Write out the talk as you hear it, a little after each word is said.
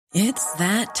It's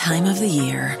that time of the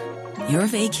year. Your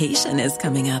vacation is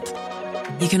coming up.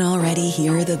 You can already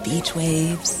hear the beach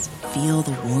waves, feel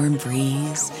the warm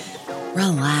breeze,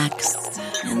 relax,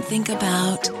 and think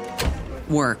about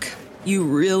work. You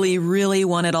really, really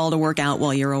want it all to work out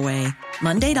while you're away.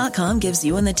 Monday.com gives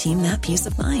you and the team that peace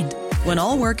of mind. When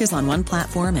all work is on one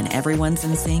platform and everyone's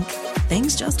in sync,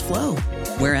 things just flow.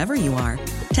 Wherever you are,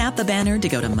 tap the banner to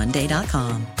go to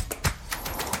Monday.com.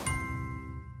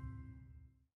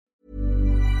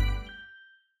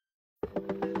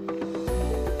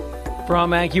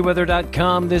 From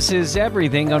AccuWeather.com, this is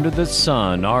Everything Under the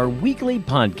Sun, our weekly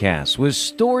podcast with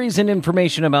stories and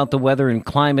information about the weather and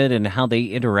climate and how they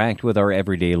interact with our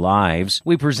everyday lives.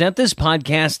 We present this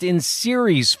podcast in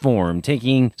series form,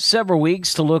 taking several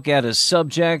weeks to look at a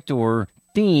subject or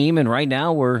theme, and right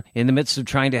now we're in the midst of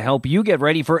trying to help you get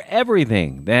ready for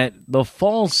everything that the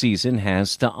fall season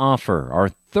has to offer. Our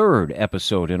third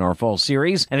episode in our fall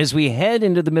series. And as we head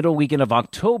into the middle weekend of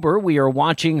October, we are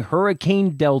watching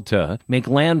Hurricane Delta make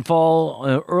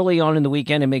landfall early on in the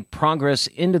weekend and make progress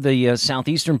into the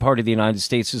southeastern part of the United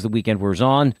States as the weekend wears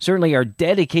on. Certainly our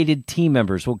dedicated team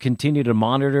members will continue to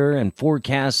monitor and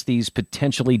forecast these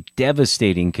potentially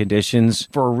devastating conditions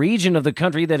for a region of the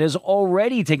country that has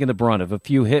already taken the brunt of a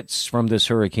few hits from this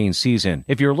hurricane season.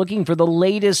 If you're looking for the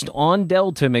latest on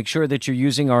Delta, make sure that you're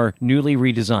using our newly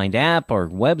redesigned app, our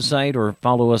website, or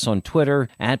follow us on Twitter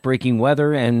at Breaking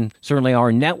Weather. And certainly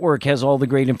our network has all the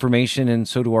great information, and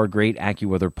so do our great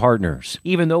AccuWeather partners.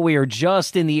 Even though we are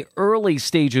just in the early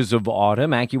stages of autumn,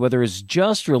 AccuWeather has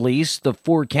just released the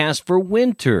forecast for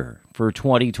winter for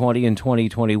 2020 and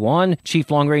 2021.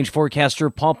 Chief Long Range Forecaster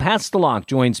Paul Pastelok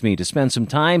joins me to spend some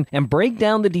time and break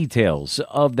down the details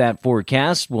of that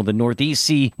forecast. Will the Northeast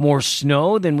see more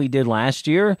snow than we did last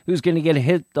year? Who's going to get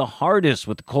hit the hardest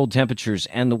with the cold temperatures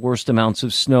and the worst amounts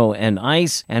of snow and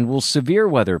ice? And will severe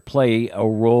weather play a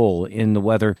role in the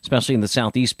weather, especially in the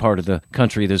southeast part of the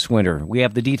country this winter? We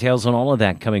have the details on all of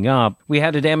that coming up. We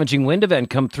had a damaging wind event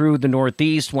come through the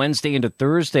Northeast Wednesday into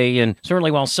Thursday, and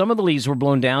certainly while some of the leaves were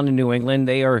blown down in New England,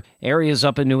 they are areas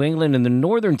up in New England in the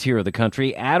northern tier of the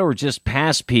country at or just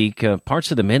past peak.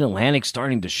 Parts of the mid-Atlantic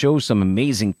starting to show some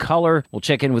amazing color. We'll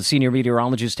check in with senior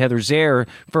meteorologist Heather Zare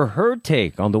for her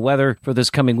take on the weather for this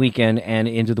coming weekend and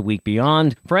into the week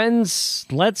beyond. Friends,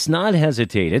 let's not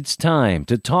hesitate. It's time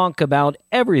to talk about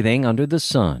everything under the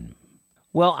sun.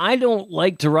 Well, I don't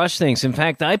like to rush things. In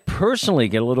fact, I personally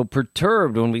get a little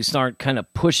perturbed when we start kind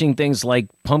of pushing things like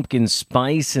pumpkin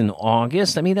spice in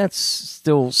August. I mean, that's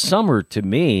still summer to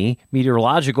me.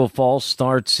 Meteorological fall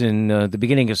starts in the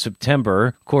beginning of September.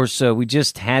 Of course, we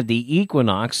just had the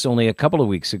equinox only a couple of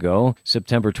weeks ago,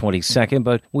 September 22nd.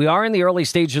 But we are in the early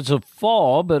stages of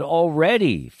fall, but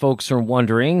already folks are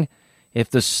wondering if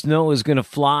the snow is going to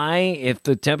fly, if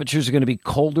the temperatures are going to be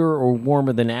colder or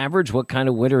warmer than average, what kind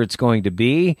of winter it's going to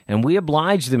be. And we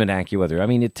oblige them at AccuWeather. I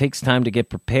mean, it takes time to get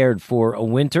prepared for a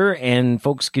winter, and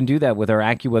folks can do that with our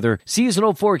AccuWeather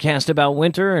seasonal forecast about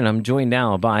winter. And I'm joined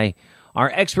now by our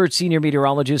expert senior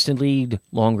meteorologist and lead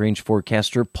long-range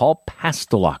forecaster, Paul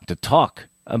Pastelok, to talk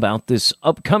about this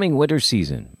upcoming winter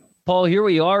season. Paul, here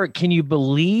we are. Can you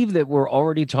believe that we're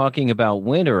already talking about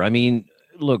winter? I mean,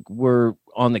 look, we're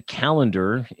on the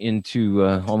calendar into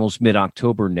almost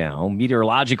mid-October now.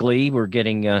 Meteorologically, we're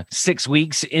getting 6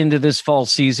 weeks into this fall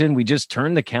season. We just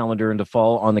turned the calendar into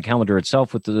fall on the calendar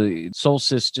itself with the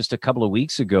solstice just a couple of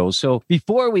weeks ago. So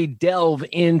before we delve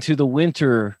into the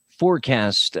winter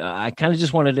forecast, I kind of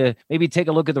just wanted to maybe take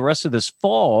a look at the rest of this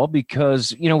fall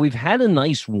because, you know, we've had a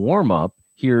nice warm-up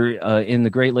here in the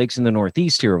Great Lakes in the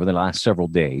Northeast here over the last several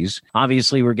days.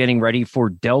 Obviously, we're getting ready for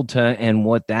Delta and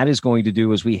what that is going to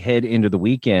do as we head into the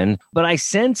weekend. But I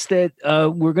sense that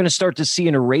we're going to start to see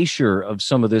an erasure of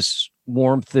some of this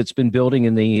warmth that's been building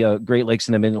in the Great Lakes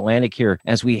and the Mid-Atlantic here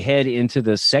as we head into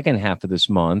the second half of this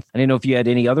month. I didn't know if you had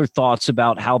any other thoughts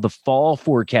about how the fall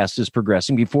forecast is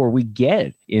progressing before we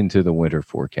get into the winter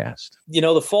forecast. You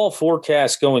know, the fall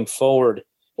forecast going forward,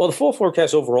 well, the fall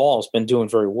forecast overall has been doing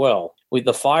very well.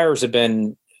 The fires have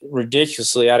been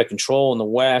ridiculously out of control in the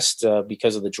West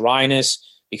because of the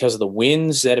dryness, because of the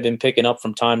winds that have been picking up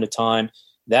from time to time.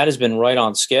 That has been right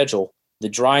on schedule. The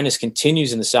dryness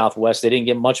continues in the Southwest. They didn't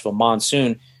get much of a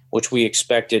monsoon, which we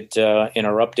expected in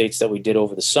our updates that we did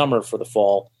over the summer for the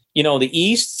fall. You know, the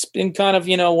East's been kind of,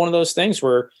 one of those things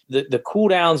where the cool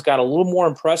downs got a little more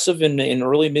impressive in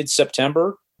early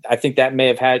mid-September. I think that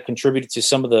may have contributed to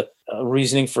some of the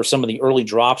reasoning for some of the early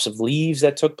drops of leaves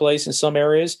that took place in some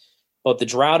areas. But the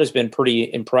drought has been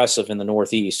pretty impressive in the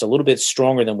Northeast, a little bit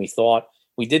stronger than we thought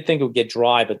We did think it would get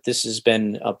dry, but this has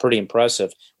been pretty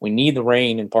impressive. We need the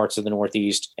rain in parts of the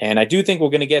Northeast, and I do think we're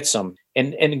going to get some.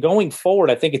 And going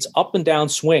forward, I think it's up and down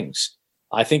swings.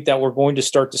 I think that we're going to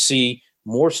start to see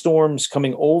more storms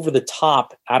coming over the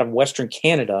top out of Western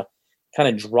Canada, kind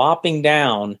of dropping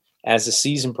down as the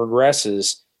season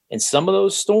progresses. And some of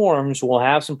those storms will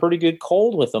have some pretty good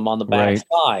cold with them on the backside.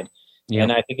 Right. Yep.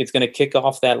 And I think it's going to kick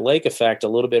off that lake effect a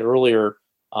little bit earlier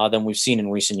than we've seen in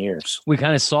recent years. We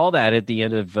kind of saw that at the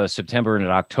end of September and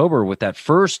October with that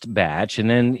first batch. And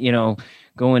then,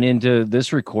 going into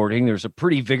this recording, there's a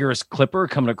pretty vigorous clipper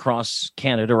coming across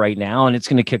Canada right now, and it's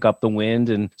going to kick up the wind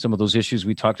and some of those issues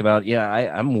we talked about. Yeah,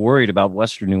 I'm worried about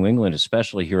Western New England,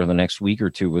 especially here in the next week or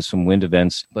two with some wind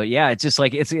events. But yeah, it's just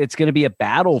like it's going to be a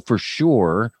battle for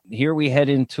sure. Here we head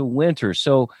into winter.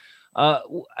 So,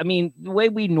 the way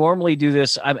we normally do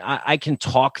this, I can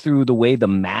talk through the way the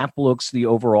map looks, the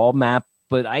overall map,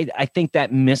 but I think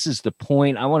that misses the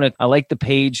point. I like the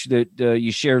page that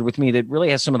you shared with me that really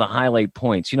has some of the highlight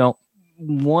points.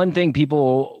 One thing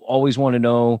people always want to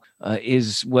know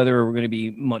is whether we're going to be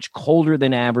much colder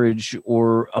than average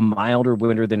or a milder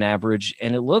winter than average.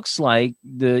 And it looks like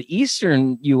the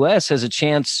eastern U.S. has a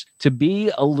chance to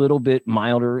be a little bit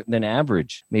milder than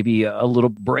average, maybe a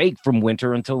little break from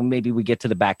winter until maybe we get to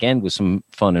the back end with some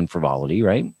fun and frivolity,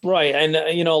 right? Right. And,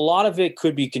 a lot of it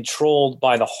could be controlled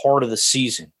by the heart of the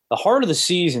season. The heart of the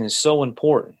season is so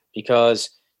important because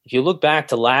if you look back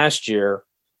to last year,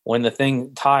 when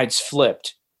the tides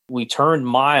flipped, we turned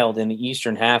mild in the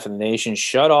eastern half of the nation,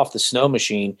 shut off the snow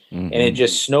machine, and it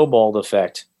just snowballed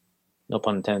effect. No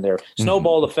pun intended there.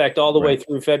 Snowballed effect all the way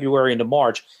through February into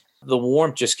March. The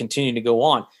warmth just continued to go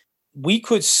on. We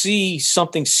could see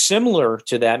something similar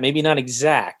to that, maybe not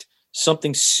exact,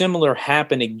 something similar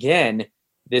happen again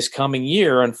this coming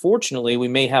year. Unfortunately, we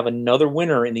may have another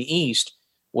winter in the east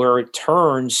where it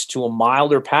turns to a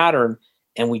milder pattern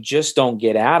and we just don't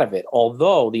get out of it.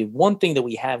 Although the one thing that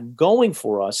we have going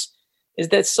for us is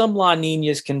that some La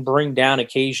Niñas can bring down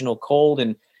occasional cold.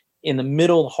 And in the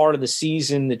middle heart of the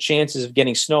season, the chances of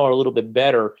getting snow are a little bit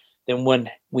better than when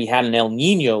we had an El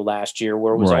Nino last year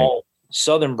where it was all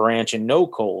southern branch and no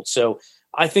cold. So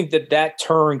I think that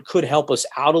turn could help us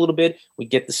out a little bit. We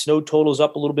get the snow totals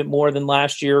up a little bit more than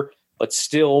last year, but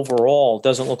still overall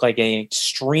doesn't look like an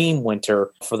extreme winter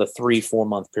for the 3-4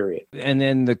 month period. And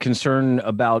then the concern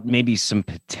about maybe some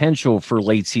potential for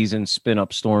late season spin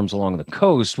up storms along the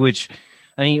coast, which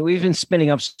we've been spinning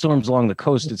up storms along the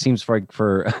coast, it seems like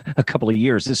for a couple of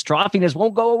years. This trophiness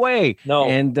won't go away. No.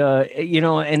 And,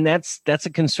 and that's a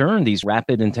concern, these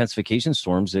rapid intensification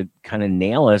storms that kind of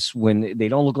nail us when they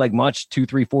don't look like much 2,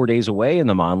 3, 4 days away in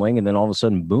the modeling. And then all of a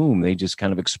sudden, boom, they just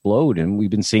kind of explode. And we've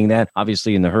been seeing that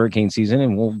obviously in the hurricane season,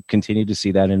 and we'll continue to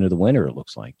see that into the winter, it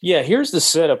looks like. Yeah, here's the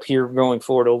setup here going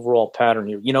forward, overall pattern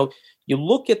here. You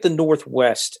look at the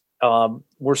Northwest.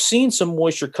 We're seeing some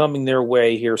moisture coming their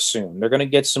way here soon. They're going to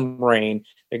get some rain.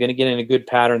 They're going to get in a good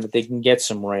pattern that they can get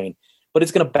some rain, but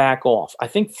it's going to back off. I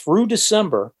think through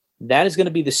December, that is going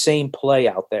to be the same play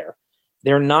out there.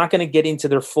 They're not going to get into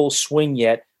their full swing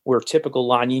yet, where typical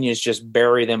La Niñas just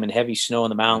bury them in heavy snow in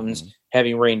the mountains,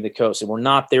 heavy rain to the coast. And we're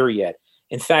not there yet.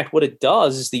 In fact, what it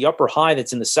does is the upper high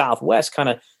that's in the Southwest kind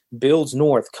of builds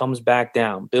north, comes back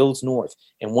down, builds north.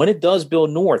 And when it does build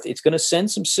north, it's going to send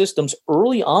some systems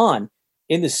early on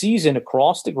in the season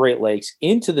across the Great Lakes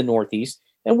into the Northeast.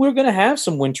 And we're going to have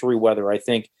some wintry weather, I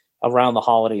think, around the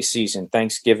holiday season,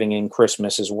 Thanksgiving and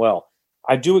Christmas as well.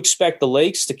 I do expect the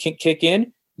lakes to kick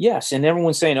in. Yes. And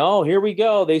everyone's saying, oh, here we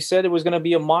go. They said it was going to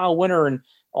be a mild winter. And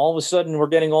all of a sudden we're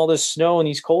getting all this snow and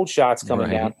these cold shots coming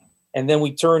down. And then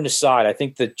we turn aside. I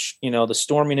think that, the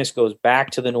storminess goes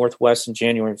back to the Northwest in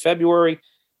January and February,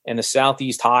 and the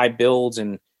Southeast high builds.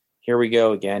 And here we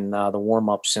go again. The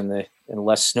warm-ups and the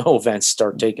less snow events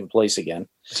start taking place again.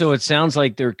 So it sounds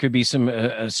like there could be some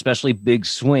especially big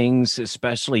swings,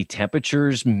 especially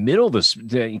temperatures, middle of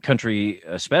the country,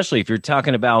 especially if you're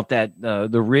talking about that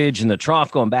the ridge and the trough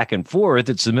going back and forth.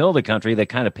 It's the middle of the country that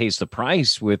kind of pays the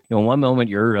price with, one moment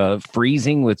you're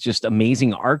freezing with just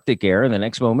amazing Arctic air, and the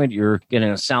next moment you're getting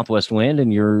a southwest wind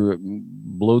and you're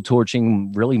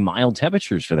blowtorching really mild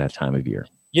temperatures for that time of year.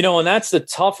 And that's the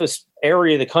toughest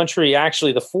area of the country.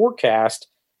 Actually, the forecast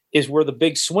is where the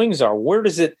big swings are. What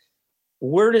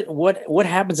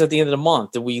happens at the end of the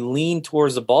month? Do we lean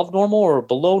towards above normal or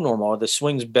below normal? Are the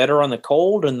swings better on the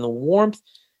cold and the warmth?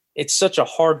 It's such a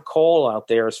hard call out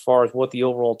there as far as what the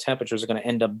overall temperatures are going to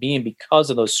end up being because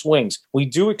of those swings. We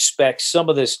do expect some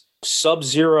of this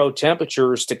sub-zero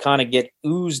temperatures to kind of get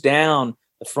oozed down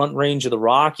the front range of the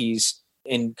Rockies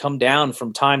and come down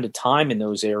from time to time in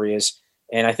those areas.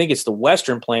 And I think it's the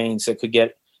Western Plains that could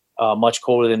get much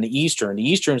colder than the Eastern. The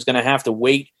Eastern is going to have to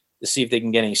wait to see if they can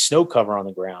get any snow cover on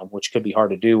the ground, which could be hard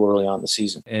to do early on in the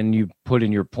season. And you put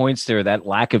in your points there, that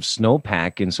lack of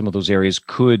snowpack in some of those areas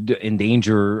could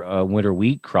endanger winter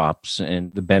wheat crops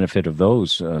and the benefit of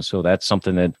those. So that's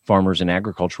something that farmers and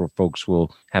agricultural folks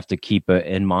will have to keep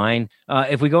in mind.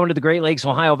 If we go into the Great Lakes,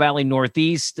 Ohio Valley,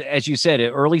 Northeast, as you said,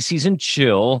 an early season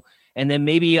chill, and then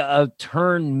maybe a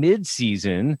turn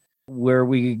mid-season where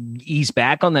we ease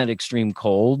back on that extreme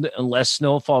cold, less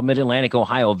snowfall, mid-Atlantic,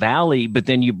 Ohio Valley, but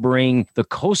then you bring the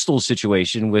coastal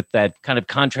situation with that kind of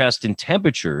contrast in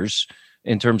temperatures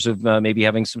in terms of maybe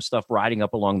having some stuff riding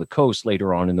up along the coast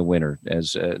later on in the winter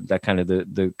as that kind of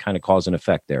the kind of cause and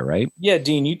effect there, right? Yeah,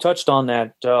 Dean, you touched on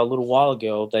that a little while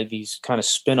ago, that these kind of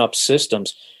spin-up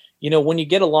systems. When you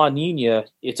get a La Nina,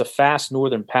 it's a fast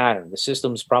northern pattern. The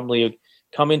systems probably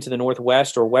come into the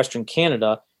Northwest or Western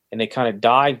Canada, and they kind of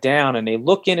die down and they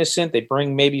look innocent. They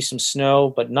bring maybe some snow,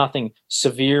 but nothing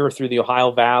severe through the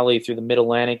Ohio Valley, through the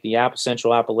Mid-Atlantic, the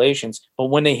Central Appalachians. But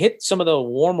when they hit some of the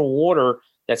warmer water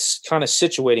that's kind of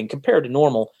situating compared to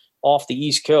normal off the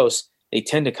East Coast, they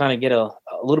tend to kind of get a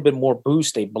little bit more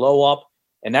boost. They blow up,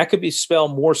 and that could spell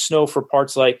more snow for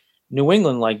parts like New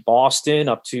England, like Boston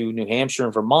up to New Hampshire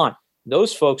and Vermont.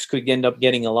 Those folks could end up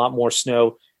getting a lot more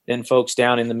snow than folks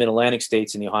down in the Mid-Atlantic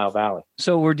states in the Ohio Valley.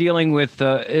 So we're dealing with,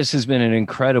 this has been an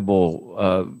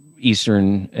incredible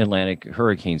Eastern Atlantic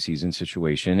hurricane season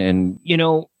situation. And,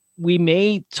 we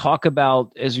may talk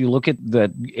about, as you look at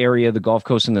the area, the Gulf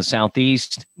Coast and the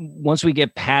Southeast, once we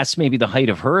get past maybe the height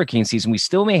of hurricane season, we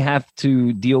still may have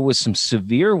to deal with some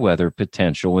severe weather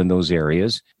potential in those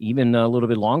areas, even a little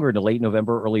bit longer into late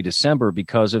November, early December,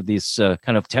 because of these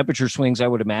kind of temperature swings, I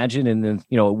would imagine. And then,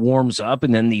 it warms up,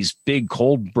 and then these big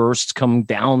cold bursts come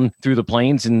down through the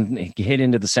plains and hit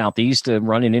into the Southeast,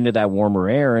 running into that warmer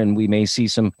air. And we may see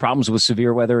some problems with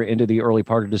severe weather into the early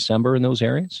part of December in those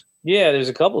areas. Yeah, there's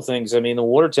a couple of things. I mean, the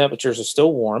water temperatures are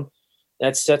still warm.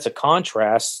 That sets a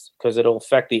contrast because it'll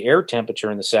affect the air temperature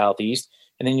in the Southeast.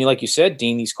 And then, like you said,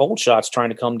 Dean, these cold shots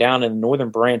trying to come down in the northern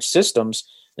branch systems,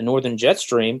 the northern jet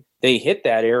stream, they hit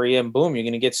that area and boom, you're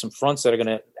going to get some fronts that are going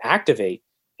to activate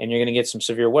and you're going to get some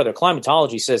severe weather.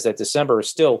 Climatology says that December is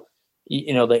still,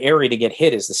 the area to get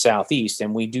hit is the Southeast.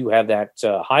 And we do have that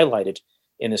highlighted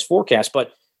in this forecast.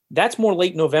 But that's more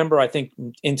late November, I think,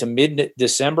 into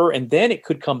mid-December, and then it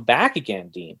could come back again,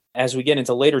 Dean, as we get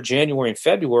into later January and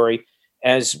February.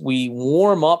 As we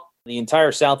warm up the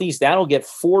entire Southeast, that'll get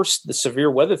forced the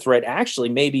severe weather threat actually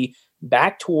maybe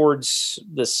back towards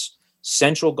the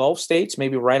central Gulf states,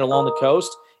 maybe right along the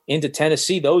coast into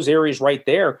Tennessee. Those areas right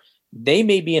there, they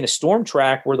may be in a storm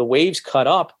track where the waves cut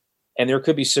up, and there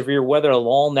could be severe weather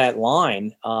along that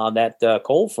line, that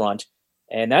cold front.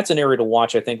 And that's an area to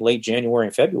watch, I think, late January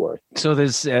and February. So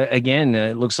this, again,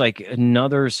 it looks like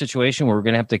another situation where we're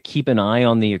going to have to keep an eye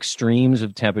on the extremes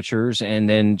of temperatures and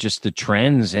then just the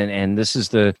trends. And this is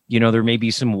there may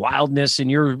be some wildness in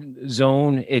your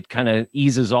zone. It kind of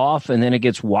eases off and then it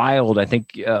gets wild. I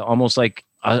think almost like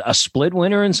a split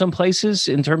winter in some places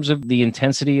in terms of the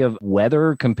intensity of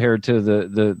weather compared to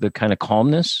the kind of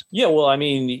calmness. Yeah, well, I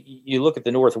mean, you look at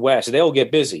the Northwest, they'll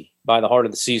get busy. By the heart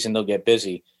of the season, they'll get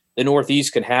busy. The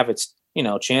Northeast can have its,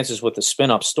 chances with the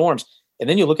spin-up storms. And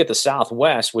then you look at the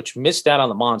Southwest, which missed out on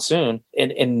the monsoon.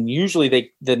 And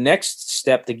usually the next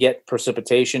step to get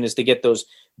precipitation is to get those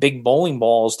big bowling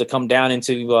balls to come down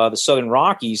into the Southern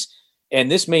Rockies. And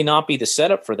this may not be the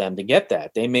setup for them to get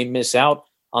that. They may miss out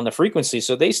on the frequency.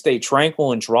 So they stay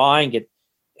tranquil and dry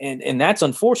and that's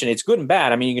unfortunate. It's good and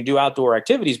bad. I mean, you can do outdoor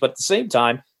activities, but at the same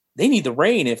time, they need the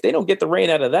rain. If they don't get the rain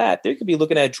out of that, they could be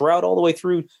looking at drought all the way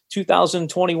through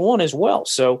 2021 as well.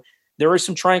 So there are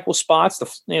some tranquil spots.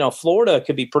 Florida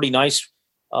could be pretty nice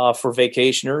for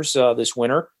vacationers this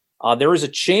winter. There is a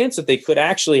chance that they could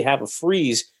actually have a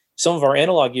freeze. Some of our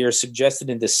analog years suggested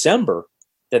in December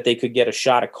that they could get a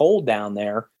shot of cold down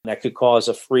there that could cause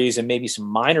a freeze and maybe some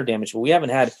minor damage. But we haven't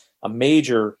had a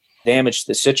major damage to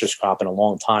the citrus crop in a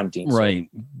long time, Dean. Right.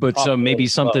 But so maybe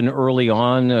something early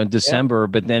on December,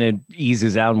 but then it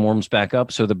eases out and warms back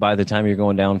up so that by the time you're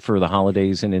going down for the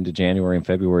holidays and into January and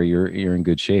February, you're in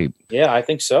good shape. Yeah, I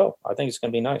think so. I think it's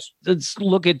going to be nice. Let's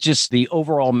look at just the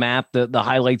overall map. The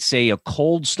highlights say a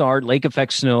cold start, lake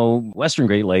effect snow, Western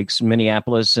Great Lakes,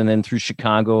 Minneapolis, and then through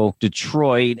Chicago,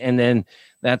 Detroit, and then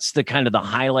that's the kind of the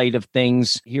highlight of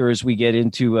things here as we get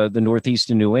into the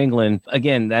Northeast and New England.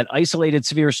 Again, that isolated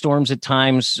severe storms at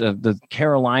times, the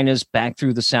Carolinas back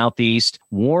through the Southeast,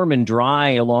 warm and dry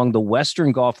along the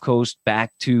Western Gulf Coast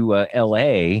back to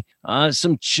L.A.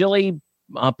 Some chilly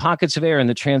pockets of air in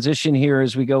the transition here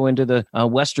as we go into the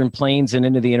Western Plains and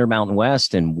into the Intermountain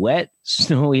West, and wet,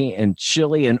 snowy, and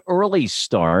chilly. An early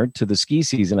start to the ski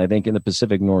season, I think, in the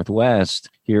Pacific Northwest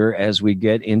here as we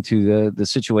get into the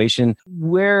situation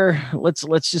where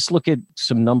let's just look at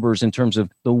some numbers in terms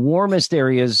of the warmest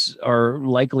areas are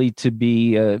likely to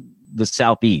be the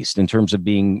Southeast in terms of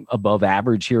being above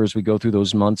average here as we go through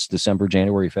those months, December,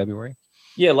 January, February.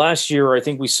 Yeah, last year, I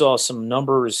think we saw some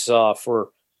numbers for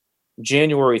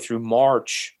January through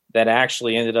March that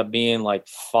actually ended up being like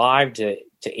 5 to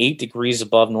 8 degrees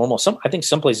above normal. I think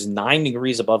some places 9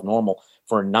 degrees above normal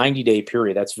for a 90-day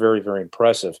period. That's very, very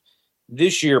impressive.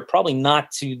 This year, probably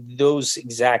not to those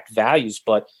exact values,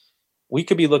 but we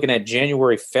could be looking at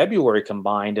January, February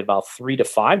combined at about 3 to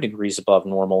 5 degrees above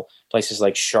normal. Places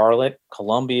like Charlotte,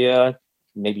 Columbia,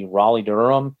 maybe Raleigh,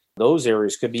 Durham, those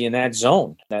areas could be in that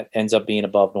zone that ends up being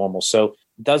above normal. So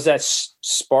does that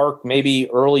spark maybe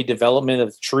early development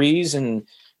of trees and,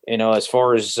 as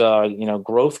far as,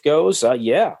 growth goes?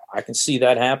 Yeah, I can see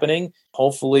that happening.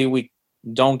 Hopefully we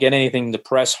don't get anything to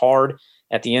press hard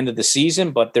at the end of the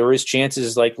season, but there is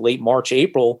chances like late March,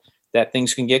 April that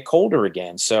things can get colder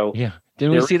again. So yeah,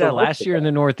 didn't we see that last year in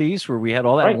the Northeast where we had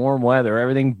all that warm weather,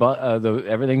 everything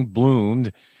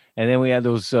bloomed. And then we had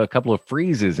those couple of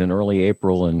freezes in early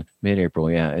April and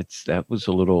mid-April. Yeah, that was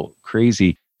a little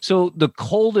crazy. So the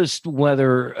coldest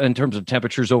weather in terms of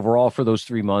temperatures overall for those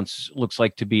 3 months looks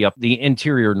like to be up the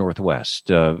interior Northwest,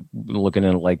 looking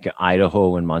at like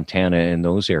Idaho and Montana and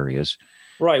those areas.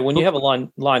 Right. When you have a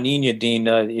La Nina, Dean,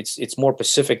 it's more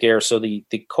Pacific air. So the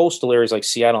coastal areas like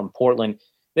Seattle and Portland,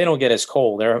 they don't get as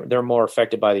cold. They're more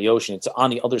affected by the ocean. It's on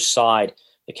the other side,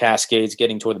 the Cascades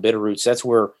getting toward the Bitterroots. That's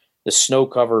where the snow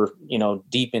cover,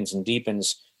 deepens and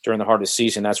deepens during the hardest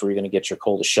season. That's where you're going to get your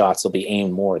coldest shots. They'll be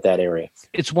aimed more at that area.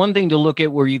 It's one thing to look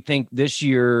at where you think this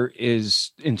year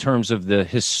is in terms of the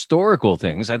historical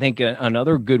things. I think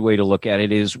another good way to look at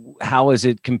it is how is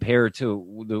it compared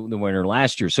to the winter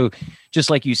last year? So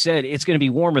just like you said, it's going to be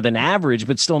warmer than average,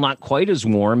 but still not quite as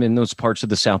warm in those parts of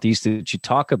the Southeast that you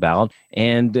talk about.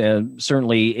 And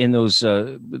certainly in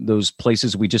those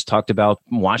places we just talked about,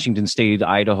 Washington State,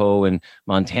 Idaho, and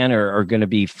Montana are going to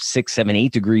be 6, 7,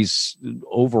 8 degrees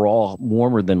overall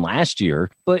warmer than last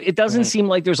year. But it doesn't seem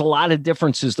like there's a lot of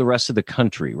differences the rest of the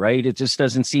country, right? It just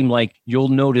doesn't seem like you'll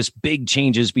notice big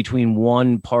changes between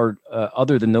one part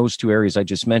other than those two areas I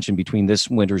just mentioned between this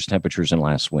winter's temperatures and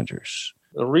last winter's.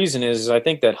 The reason is I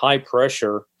think that high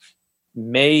pressure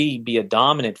may be a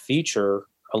dominant feature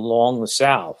along the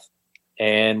south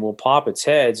and will pop its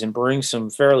heads and bring some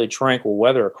fairly tranquil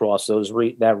weather across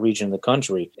that region of the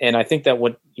country. And I think that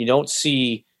what you don't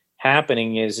see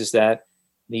happening is that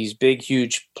these big,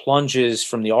 huge plunges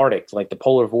from the Arctic, like the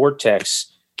polar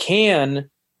vortex, can,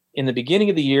 in the beginning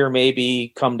of the year,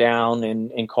 maybe come down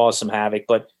and cause some havoc.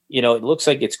 But, it looks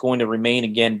like it's going to remain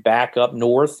again back up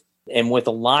north. And with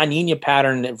a La Nina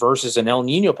pattern versus an El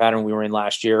Nino pattern we were in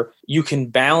last year, you can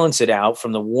balance it out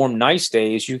from the warm, nice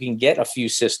days. You can get a few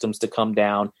systems to come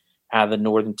down out of the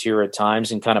northern tier at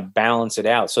times and kind of balance it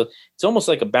out. So it's almost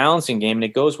like a balancing game, and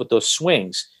it goes with those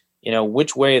swings.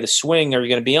 Which way of the swing are you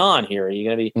going to be on here? Are you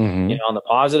going to be on the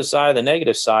positive side or the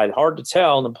negative side? Hard to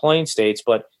tell in the plain states,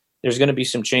 but there's going to be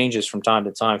some changes from time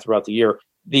to time throughout the year.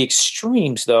 The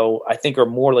extremes, though, I think are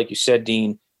more, like you said,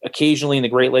 Dean, occasionally in the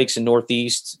Great Lakes and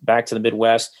Northeast, back to the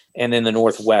Midwest, and then the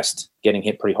Northwest getting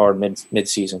hit pretty hard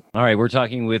mid-season. All right, we're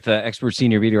talking with expert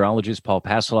senior meteorologist Paul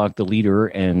Pastelok, the leader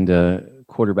and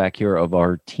quarterback here of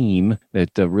our team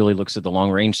that really looks at the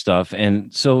long-range stuff.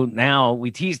 And so now we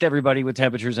teased everybody with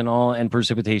temperatures and all and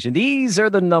precipitation. These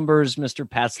are the numbers, Mr.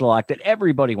 Pastelok, that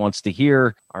everybody wants to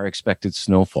hear, our expected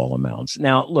snowfall amounts.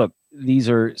 Now, look, these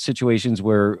are situations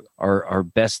where our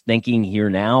best thinking here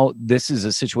now, this is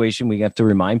a situation we have to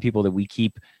remind people that we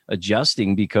keep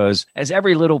adjusting, because as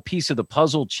every little piece of the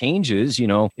puzzle changes,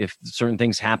 if certain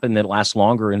things happen that last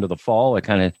longer into the fall, it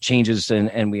kind of changes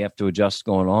and we have to adjust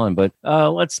going on. But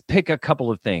let's pick a couple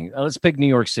of things. Let's pick New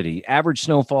York City. Average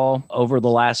snowfall over the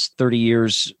last 30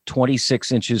 years,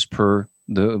 26 inches per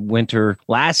the winter.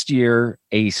 Last year,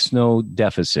 a snow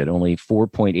deficit, only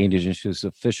 4.8 inches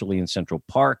officially in Central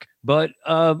Park, but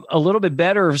a little bit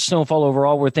better snowfall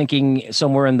overall. We're thinking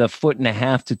somewhere in the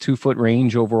 1.5 to 2 foot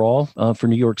range overall for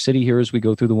New York City here as we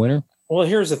go through the winter. Well,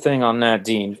 here's the thing on that,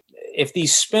 Dean. If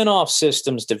these spin-off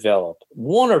systems develop,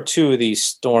 one or two of these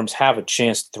storms have a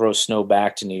chance to throw snow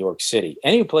back to New York City.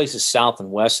 Any places south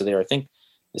and west of there, I think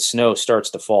the snow starts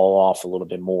to fall off a little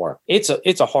bit more. It's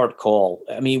a hard call.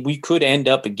 I mean, we could end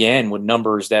up again with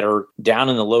numbers that are down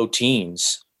in the low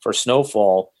teens for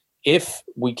snowfall if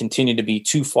we continue to be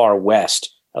too far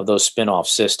west of those spin-off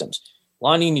systems.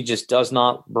 La Nina just does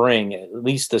not bring, at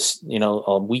least this,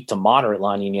 a weak to moderate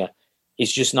La Nina,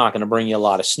 it's just not going to bring you a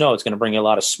lot of snow. It's going to bring you a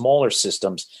lot of smaller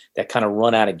systems that kind of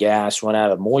run out of gas, run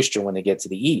out of moisture when they get to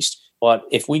the east. But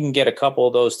if we can get a couple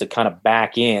of those to kind of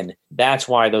back in, that's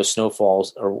why those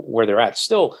snowfalls are where they're at.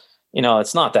 Still,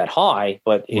 it's not that high,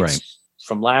 but it's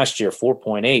from last year,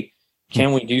 4.8.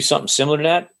 Can we do something similar to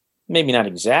that? Maybe not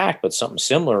exact, but something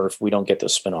similar if we don't get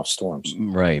those spin-off storms.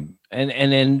 Right.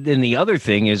 And then the other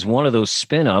thing is one of those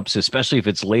spin-ups, especially if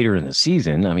it's later in the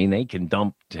season, I mean, they can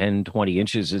dump 10, 20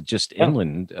 inches just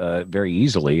inland very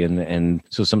easily. And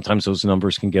so sometimes those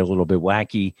numbers can get a little bit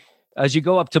wacky. As you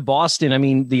go up to Boston, I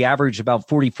mean, the average about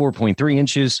 44.3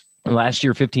 inches. Last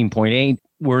year, 15.8.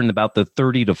 We're in about the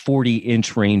 30 to 40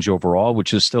 inch range overall,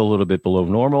 which is still a little bit below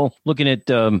normal. Looking at,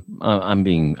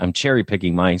 I'm cherry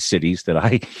picking my cities that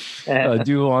I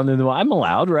do on the. I'm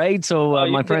allowed, right? So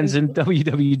my friends in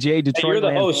WWJ Detroit. You're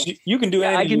the host. You can do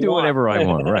anything. I can do whatever I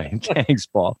want, right? Thanks,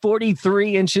 Paul.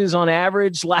 43 inches on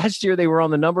average. Last year they were on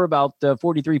the number about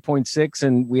 43.6,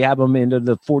 and we have them into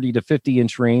the 40 to 50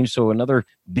 inch range. So another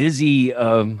busy.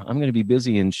 I'm going to be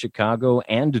busy in Chicago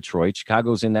and Detroit.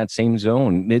 Chicago's in that same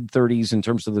zone, mid 30s in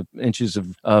terms of the inches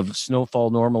of snowfall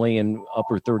normally, and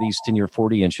upper 30s to near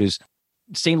 40 inches.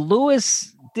 St.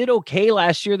 Louis did okay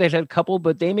last year. They had a couple,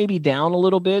 but they may be down a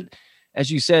little bit.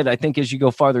 As you said, I think as you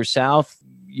go farther south,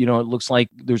 it looks like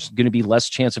there's going to be less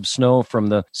chance of snow from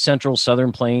the central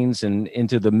southern plains and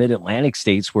into the mid-Atlantic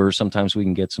states where sometimes we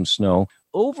can get some snow.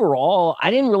 Overall,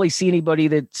 I didn't really see anybody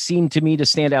that seemed to me to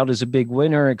stand out as a big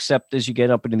winner, except as you get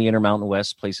up into the Intermountain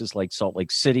West, places like Salt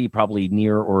Lake City, probably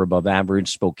near or above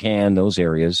average, Spokane, those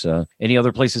areas. Any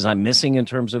other places I'm missing in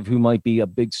terms of who might be a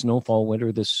big snowfall winner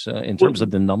in terms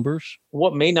of the numbers?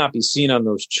 What may not be seen on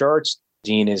those charts,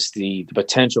 Dean, is the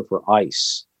potential for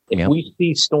ice. If we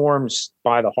see storms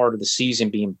by the heart of the season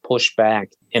being pushed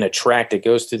back in a track that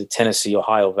goes through the Tennessee,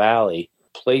 Ohio Valley,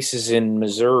 places in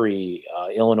Missouri,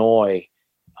 Illinois,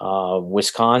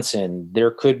 Wisconsin,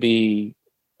 there could be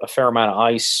a fair amount of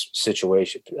ice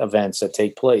events that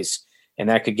take place, and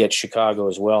that could get Chicago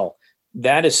as well.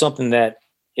 That is something that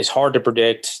is hard to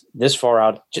predict this far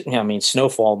out. I mean,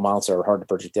 snowfall amounts are hard to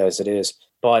predict as it is,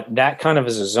 but that kind of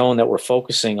is a zone that we're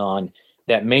focusing on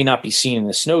that may not be seen in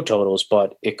the snow totals,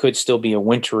 but it could still be a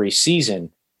wintry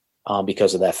season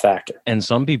because of that factor. And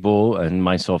some people, and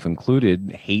myself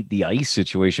included, hate the ice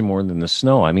situation more than the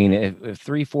snow. I mean, if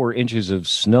 3-4 inches of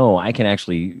snow, I can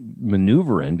actually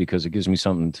maneuver in because it gives me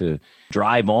something to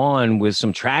drive on with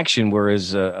some traction.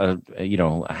 Whereas, a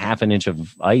half an inch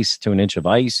of ice to an inch of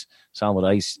ice, solid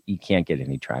ice, you can't get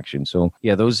any traction. So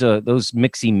yeah, those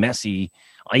mixy, messy,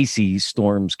 icy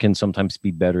storms can sometimes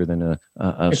be better than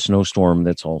a snowstorm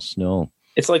that's all snow.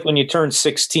 It's like when you turn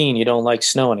 16, you don't like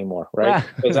snow anymore, right?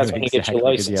 Because that's when you get your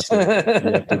license. You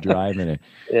have to drive in it.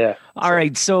 Yeah. All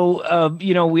right. So,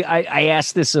 I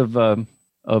asked this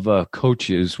of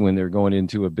coaches when they're going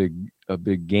into a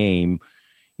big game.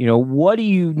 What do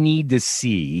you need to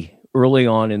see early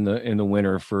on in the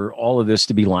winter for all of this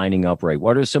to be lining up right?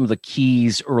 What are some of the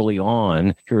keys early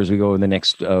on here as we go in the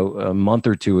next month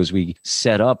or two as we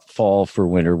set up fall for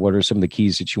winter? What are some of the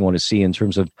keys that you want to see in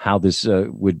terms of how this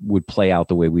would play out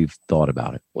the way we've thought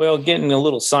about it? Well, getting a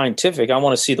little scientific, I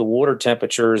want to see the water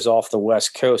temperatures off the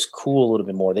West Coast cool a little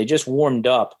bit more. They just warmed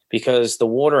up because the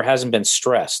water hasn't been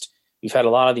stressed. You've had a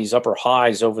lot of these upper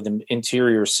highs over the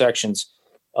interior sections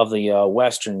of the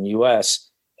western U.S.,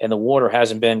 and the water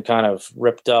hasn't been kind of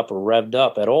ripped up or revved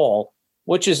up at all,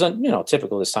 which is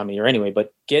typical this time of year anyway.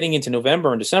 But getting into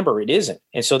November and December, it isn't.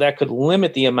 And so that could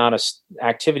limit the amount of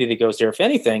activity that goes there. If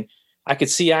anything, I could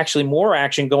see actually more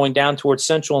action going down towards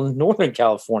central and northern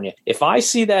California. If I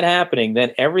see that happening,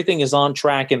 then everything is on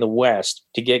track in the West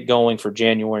to get going for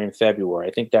January and February.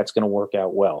 I think that's going to work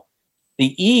out well.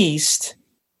 The East,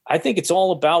 I think it's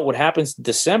all about what happens in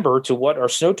December to what our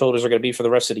snow totals are going to be for the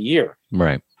rest of the year.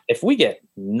 Right. If we get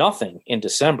nothing in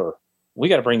December, we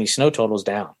got to bring these snow totals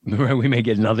down. We may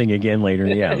get nothing again later.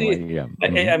 Yeah.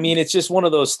 I mean, it's just one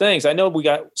of those things. I know we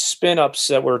got spin ups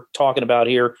that we're talking about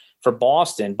here for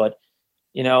Boston, but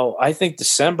I think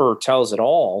December tells it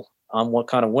all on what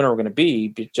kind of winter we're going to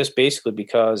be, just basically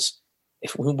because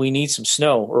if we need some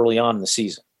snow early on in the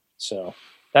season. So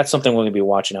that's something we're going to be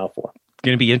watching out for.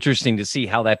 Going to be interesting to see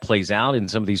how that plays out in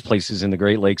some of these places in the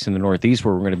Great Lakes in the Northeast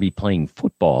where we're going to be playing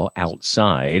football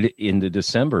outside in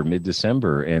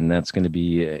mid-December, and that's going to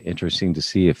be interesting to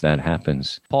see if that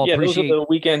happens. Paul, those are the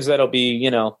weekends that'll be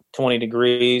 20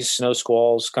 degrees, snow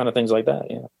squalls, kind of things like that.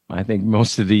 Yeah. I think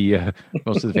most of the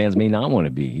fans may not want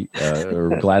to be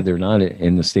or glad they're not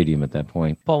in the stadium at that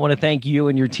point. Paul, I want to thank you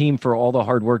and your team for all the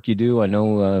hard work you do. I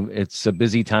know it's a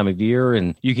busy time of year,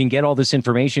 and you can get all this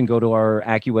information. Go to our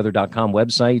AccuWeather.com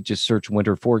website, just search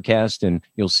winter forecast, and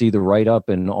you'll see the write-up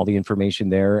and all the information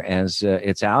there as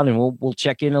it's out. And we'll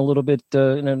check in a little bit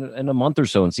in a month or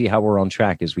so and see how we're on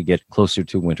track as we get closer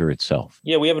to winter itself.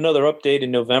 Yeah, we have another update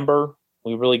in November.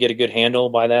 We really get a good handle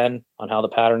by then on how the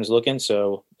pattern is looking.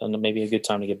 So maybe a good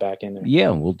time to get back in there. Yeah,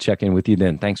 we'll check in with you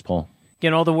then. Thanks, Paul.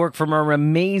 Again, all the work from our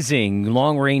amazing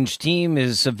long-range team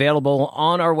is available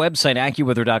on our website,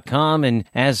 AccuWeather.com. And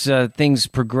as things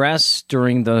progress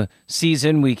during the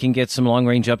season, we can get some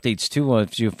long-range updates, too,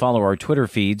 if you follow our Twitter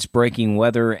feeds, Breaking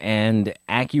Weather and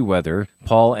AccuWeather.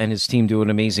 Paul and his team do an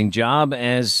amazing job,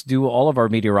 as do all of our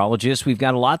meteorologists. We've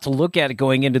got a lot to look at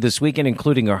going into this weekend,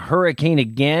 including a hurricane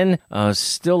again,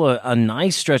 still a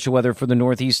nice stretch of weather for the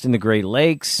Northeast and the Great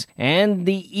Lakes, and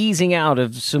the easing out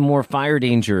of some more fire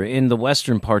danger in the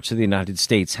western parts of the United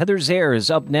States. Heather Zair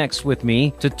is up next with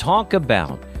me to talk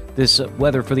about this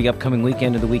weather for the upcoming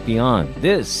weekend and the week beyond.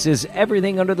 This is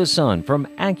Everything Under the Sun from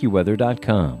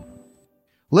AccuWeather.com.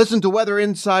 Listen to Weather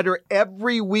Insider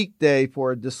every weekday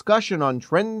for a discussion on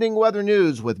trending weather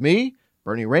news with me,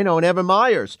 Bernie Rayno, and Evan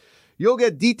Myers. You'll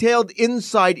get detailed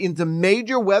insight into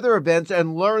major weather events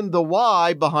and learn the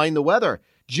why behind the weather.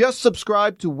 Just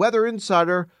subscribe to Weather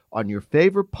Insider on your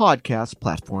favorite podcast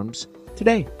platforms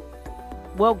today.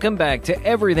 Welcome back to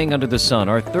Everything Under the Sun,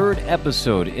 our third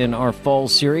episode in our fall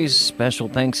series. Special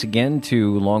thanks again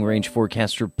to long-range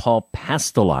forecaster Paul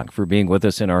Pastelok for being with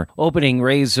us in our opening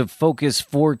Rays of Focus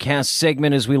forecast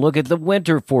segment as we look at the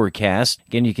winter forecast.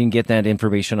 Again, you can get that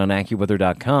information on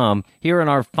AccuWeather.com. Here in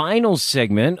our final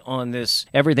segment on this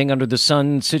Everything Under the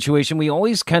Sun situation, we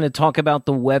always kind of talk about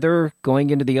the weather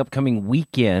going into the upcoming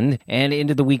weekend and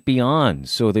into the week beyond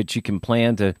so that you can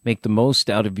plan to make the most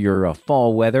out of your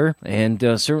fall weather. And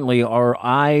certainly our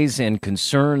eyes and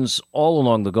concerns all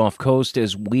along the Gulf Coast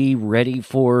as we ready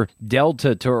for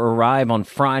Delta to arrive on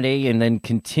Friday and then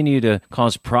continue to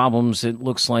cause problems. It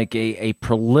looks like a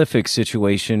prolific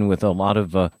situation with a lot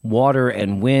of water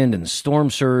and wind and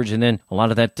storm surge, and then a lot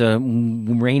of that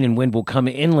rain and wind will come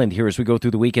inland here as we go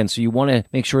through the weekend. So you want to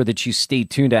make sure that you stay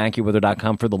tuned to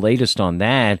AccuWeather.com for the latest on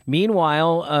that.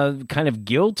 Meanwhile, kind of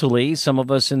guiltily, some of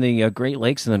us in the Great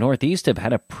Lakes and the Northeast have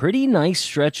had a pretty nice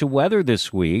stretch of weather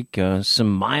this week.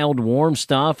 Some mild, warm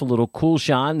stuff, a little cool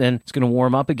shot, and then it's going to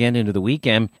warm up again into the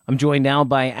weekend. I'm joined now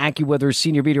by AccuWeather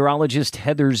senior meteorologist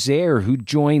Heather Zair, who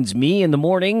joins me in the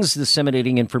mornings,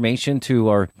 disseminating information to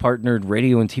our partnered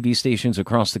radio and TV stations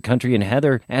across the country. And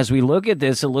Heather, as we look at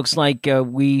this, it looks like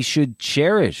we should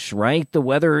cherish, right, the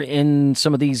weather in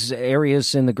some of these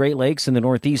areas in the Great Lakes and the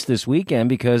Northeast this weekend,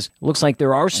 because it looks like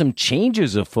there are some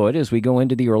changes afoot as we go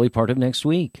into the early part of next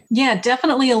week. Yeah,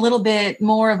 definitely a little bit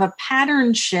more of a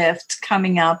pattern shift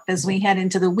coming up as we head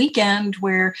into the weekend.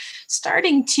 We're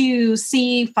starting to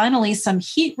see finally some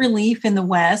heat relief in the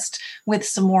west with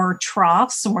some more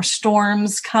troughs, some more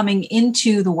storms coming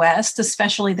into the west,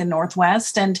 especially the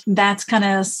northwest. And that's kind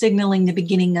of signaling the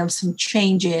beginning of some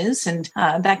changes. And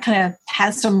that kind of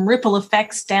has some ripple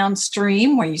effects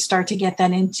downstream where you start to get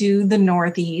that into the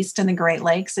northeast and the Great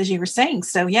Lakes, as you were saying.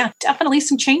 So yeah, definitely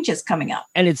some changes coming up.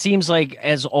 And it seems like,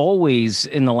 as always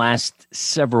in the last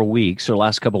several weeks or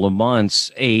last couple of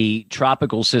months, a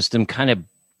tropical system kind of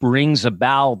brings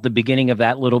about the beginning of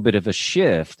that little bit of a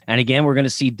shift. And again, we're going to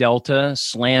see Delta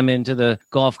slam into the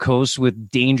Gulf Coast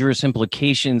with dangerous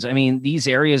implications. I mean, these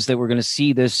areas that we're going to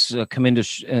see this come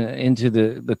into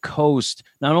the coast,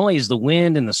 not only is the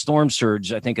wind and the storm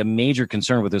surge, I think, a major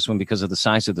concern with this one because of the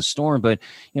size of the storm, but,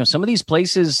 you know, some of these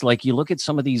places, like you look at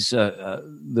some of these, the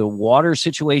water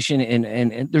situation,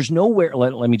 and there's nowhere,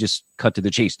 let me just cut to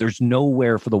the chase. There's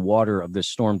nowhere for the water of this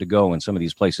storm to go in some of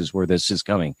these places where this is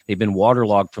coming. They've been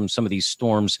waterlogged from some of these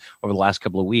storms over the last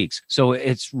couple of weeks. So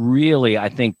it's really, I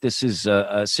think this is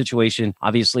a situation,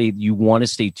 obviously you want to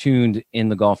stay tuned in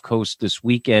the Gulf Coast this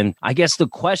weekend. I guess the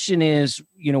question is,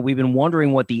 you know, we've been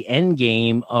wondering what the end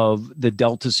game of the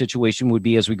Delta situation would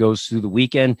be as we go through the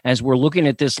weekend. As we're looking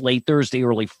at this late Thursday,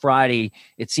 early Friday,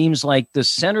 it seems like the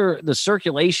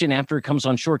circulation after it comes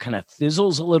on shore kind of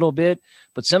fizzles a little bit,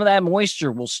 but some of that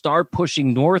moisture will start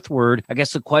pushing northward. I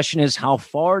guess the question is how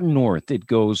far north it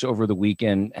goes over the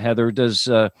weekend. Heather, does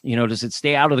it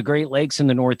stay out of the Great Lakes in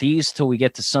the Northeast till we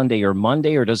get to Sunday or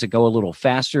Monday, or does it go a little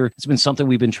faster? It's been something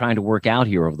we've been trying to work out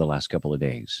here over the last couple of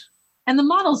days. And the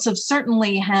models have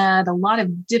certainly had a lot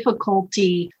of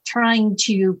difficulty trying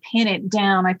to pin it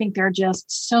down. I think there are just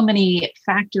so many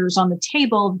factors on the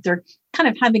table. They're kind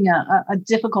of having a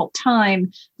difficult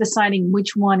time deciding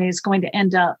which one is going to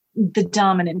end up the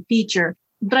dominant feature.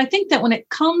 But I think that when it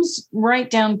comes right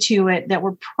down to it, that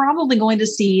we're probably going to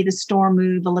see the storm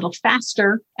move a little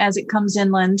faster as it comes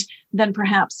inland than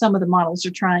perhaps some of the models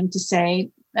are trying to say.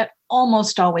 That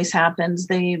almost always happens.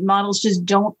 The models just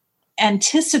don't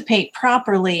anticipate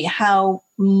properly how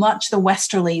much the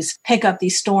westerlies pick up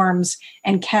these storms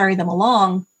and carry them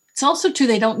along. It's also true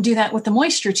they don't do that with the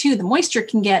moisture too. The moisture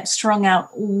can get strung out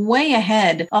way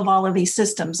ahead of all of these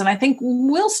systems. And I think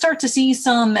we'll start to see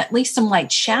at least some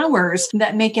light showers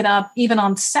that make it up even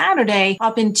on Saturday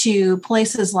up into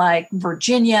places like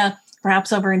Virginia,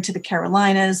 perhaps over into the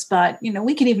Carolinas. But,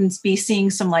 we could even be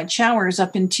seeing some light showers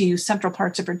up into central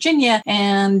parts of Virginia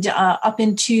and up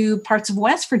into parts of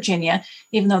West Virginia,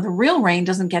 even though the real rain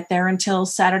doesn't get there until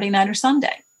Saturday night or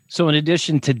Sunday. So in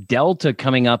addition to Delta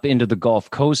coming up into the Gulf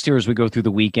Coast here as we go through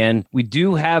the weekend, we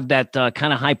do have that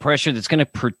kind of high pressure that's going to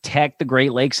protect the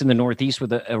Great Lakes in the Northeast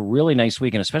with a really nice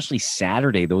weekend, especially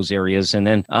Saturday, those areas. And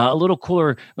then a little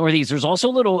cooler Northeast. There's also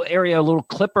a little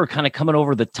clipper kind of coming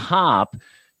over the top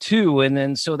too. And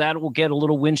then so that will get a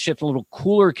little wind shift, a little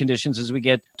cooler conditions as we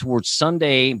get towards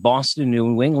Sunday, Boston,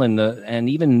 New England, and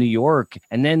even New York.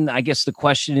 And then I guess the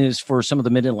question is for some of the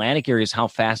mid-Atlantic areas, how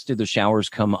fast do the showers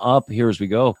come up here as we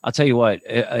go? I'll tell you what,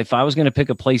 if I was going to pick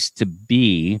a place to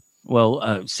be,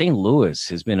 well, St. Louis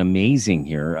has been amazing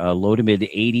here. Low to mid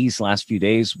 80s last few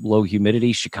days, low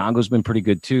humidity. Chicago's been pretty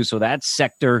good too. So that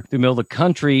sector, the middle of the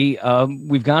country,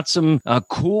 we've got some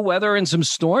cool weather and some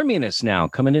storminess now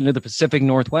coming into the Pacific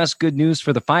Northwest. Good news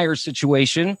for the fire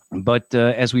situation. But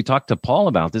as we talked to Paul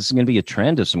about, this is going to be a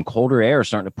trend of some colder air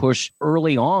starting to push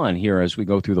early on here as we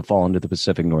go through the fall into the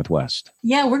Pacific Northwest.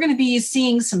 Yeah, we're going to be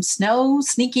seeing some snow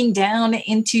sneaking down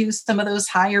into some of those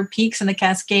higher peaks in the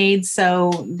Cascades.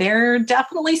 So they're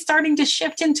definitely starting to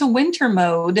shift into winter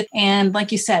mode. And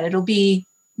like you said, it'll be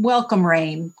welcome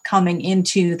rain coming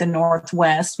into the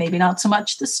Northwest. Maybe not so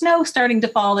much the snow starting to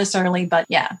fall this early, but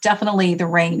yeah, definitely the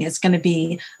rain is going to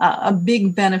be a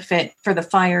big benefit for the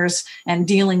fires and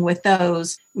dealing with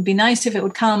those. It would be nice if it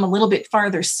would come a little bit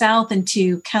farther south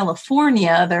into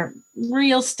California. The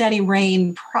real steady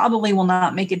rain probably will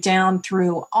not make it down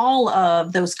through all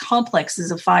of those complexes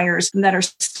of fires that are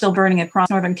still burning across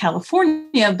Northern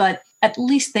California, but at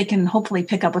least they can hopefully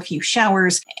pick up a few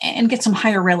showers and get some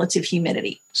higher relative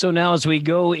humidity. So now as we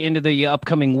go into the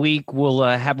upcoming week, we'll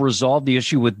have resolved the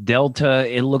issue with Delta.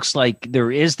 It looks like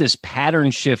there is this pattern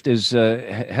shift, as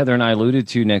Heather and I alluded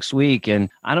to, next week. And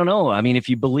I don't know. I mean, if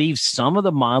you believe some of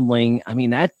the modeling, I mean,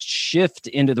 that shift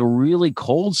into the really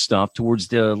cold stuff towards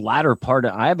the latter part.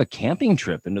 I have a camping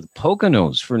trip into the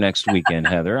Poconos for next weekend,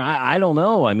 Heather. I don't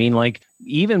know. I mean, like,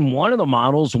 even one of the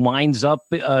models winds up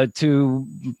to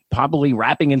probably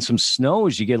wrapping in some snow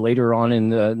as you get later on in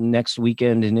the next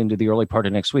weekend and into the early part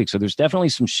of next week. So there's definitely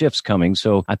some shifts coming.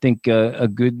 So I think a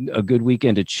good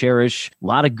weekend to cherish. A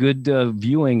lot of good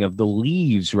viewing of the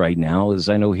leaves right now, as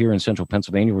I know here in central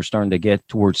Pennsylvania, we're starting to get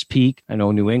towards peak. I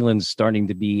know New England's starting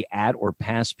to be at or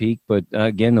past peak, but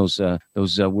again, those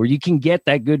where you can get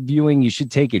that good viewing, you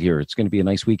should take it here. It's going to be a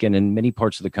nice weekend in many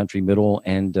parts of the country, middle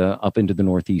and up into the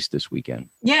Northeast this weekend.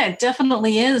 Yeah, it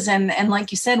definitely is. And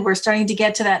like you said, we're starting to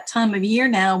get to that time of year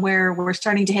now where we're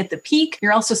starting to hit the peak.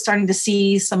 You're also starting to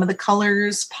see some of the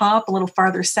colors pop a little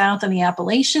farther south in the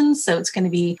Appalachians. So it's going to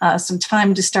be some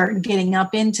time to start getting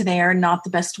up into there. Not the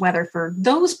best weather for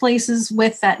those places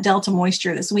with that Delta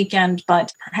moisture this weekend,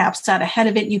 but perhaps out ahead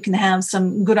of it, you can have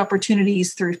some good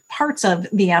opportunities through parts of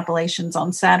the Appalachians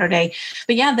on Saturday.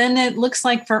 But yeah, then it looks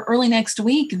like for early next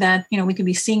week that, we could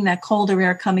be seeing that colder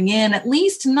air coming in, at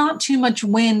least not too much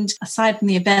wind aside from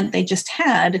the event they just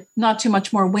had, not too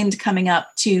much more wind coming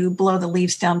up to blow the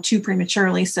leaves down too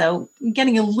prematurely. So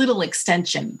getting a little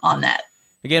extension on that.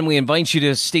 Again, we invite you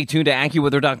to stay tuned to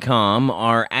AccuWeather.com,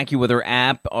 our AccuWeather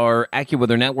app, our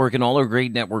AccuWeather network, and all our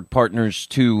great network partners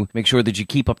to make sure that you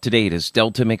keep up to date as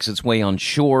Delta makes its way on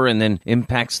shore and then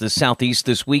impacts the Southeast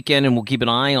this weekend. And we'll keep an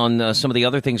eye on some of the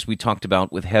other things we talked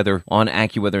about with Heather on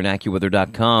AccuWeather and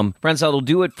AccuWeather.com. Friends, that'll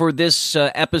do it for this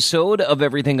episode of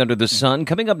Everything Under the Sun.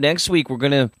 Coming up next week, we're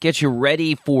going to get you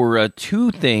ready for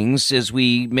two things as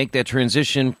we make that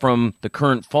transition from the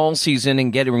current fall season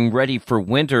and getting ready for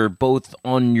winter, both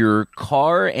on your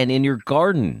car and in your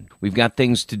garden. We've got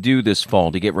things to do this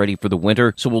fall to get ready for the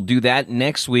winter, so we'll do that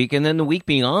next week. And then the week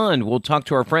beyond, we'll talk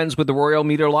to our friends with the Royal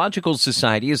Meteorological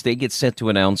Society as they get set to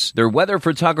announce their Weather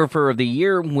Photographer of the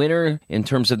Year winner in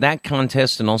terms of that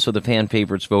contest and also the fan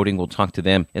favorites voting. We'll talk to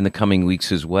them in the coming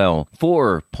weeks as well.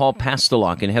 For Paul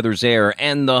Pastelok and Heather Zare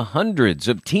and the hundreds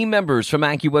of team members from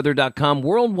AccuWeather.com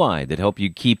worldwide that help you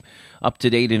keep up to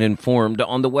date and informed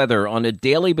on the weather on a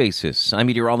daily basis. I'm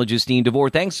meteorologist Dean DeVore.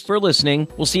 Thanks for listening.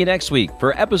 We'll see you next week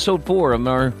for episode 4 of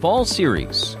our fall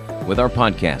series with our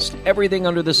podcast, Everything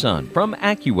Under the Sun, from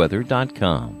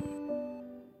AccuWeather.com.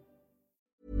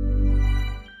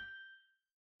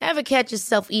 Ever catch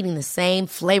yourself eating the same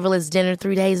flavorless dinner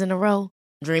 3 days in a row?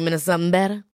 Dreaming of something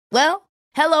better? Well,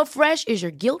 HelloFresh is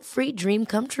your guilt-free dream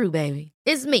come true, baby.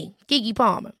 It's me, Keke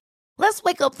Palmer. Let's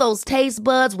wake up those taste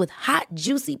buds with hot,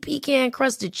 juicy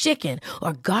pecan-crusted chicken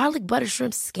or garlic butter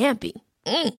shrimp scampi.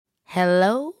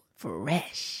 Hello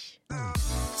Fresh.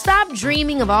 Stop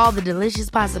dreaming of all the delicious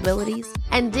possibilities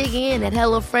and dig in at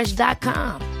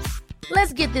HelloFresh.com.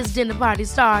 Let's get this dinner party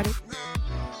started.